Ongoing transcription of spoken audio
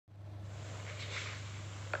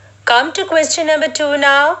Come to question number 2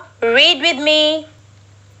 now. Read with me.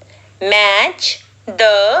 Match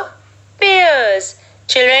the pairs.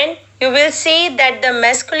 Children, you will see that the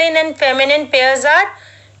masculine and feminine pairs are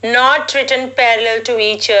not written parallel to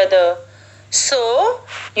each other. So,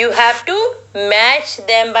 you have to match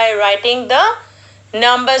them by writing the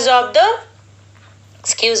numbers of the,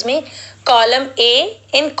 column A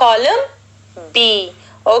in column B.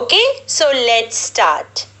 Okay, so let's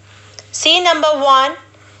start. See number 1.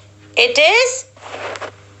 It is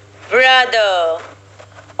brother.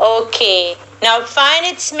 Okay, now find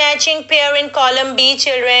its matching pair in column B,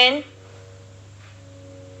 children.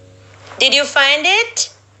 Did you find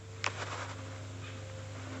it?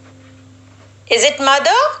 Is it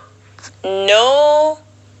mother? No.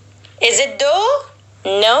 Is it dough?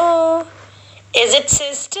 No. Is it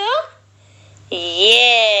sister?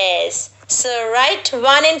 Yes. So write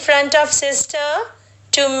 1 in front of sister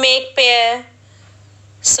to make pair.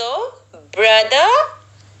 So brother,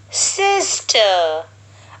 sister.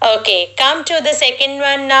 Okay, come to the second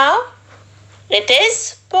one now. It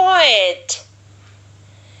is poet.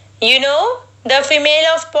 You know the female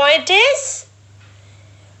of poet is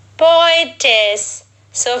poetess.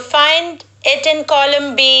 So find it in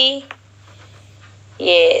column B.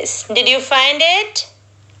 Yes. Did you find it?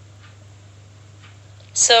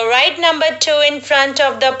 So write number 2 in front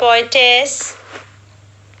of the poetess.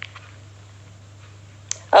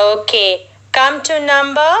 Okay. Come to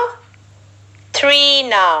number 3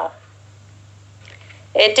 now.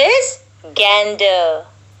 It is gander.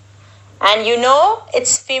 And you know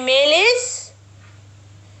its female is?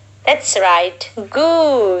 That's right,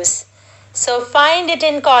 goose. So find it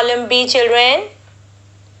in column B, children.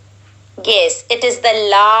 Yes, it is the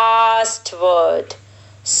last word.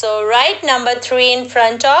 So write number 3 in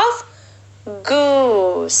front of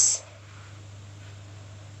goose.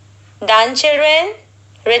 Done, children?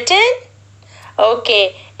 Written?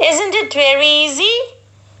 Okay, isn't it very easy?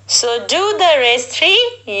 So do the rest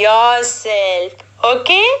 3 yourself.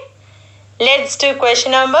 Okay? Let's do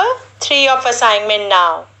question number 3 of assignment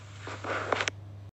now.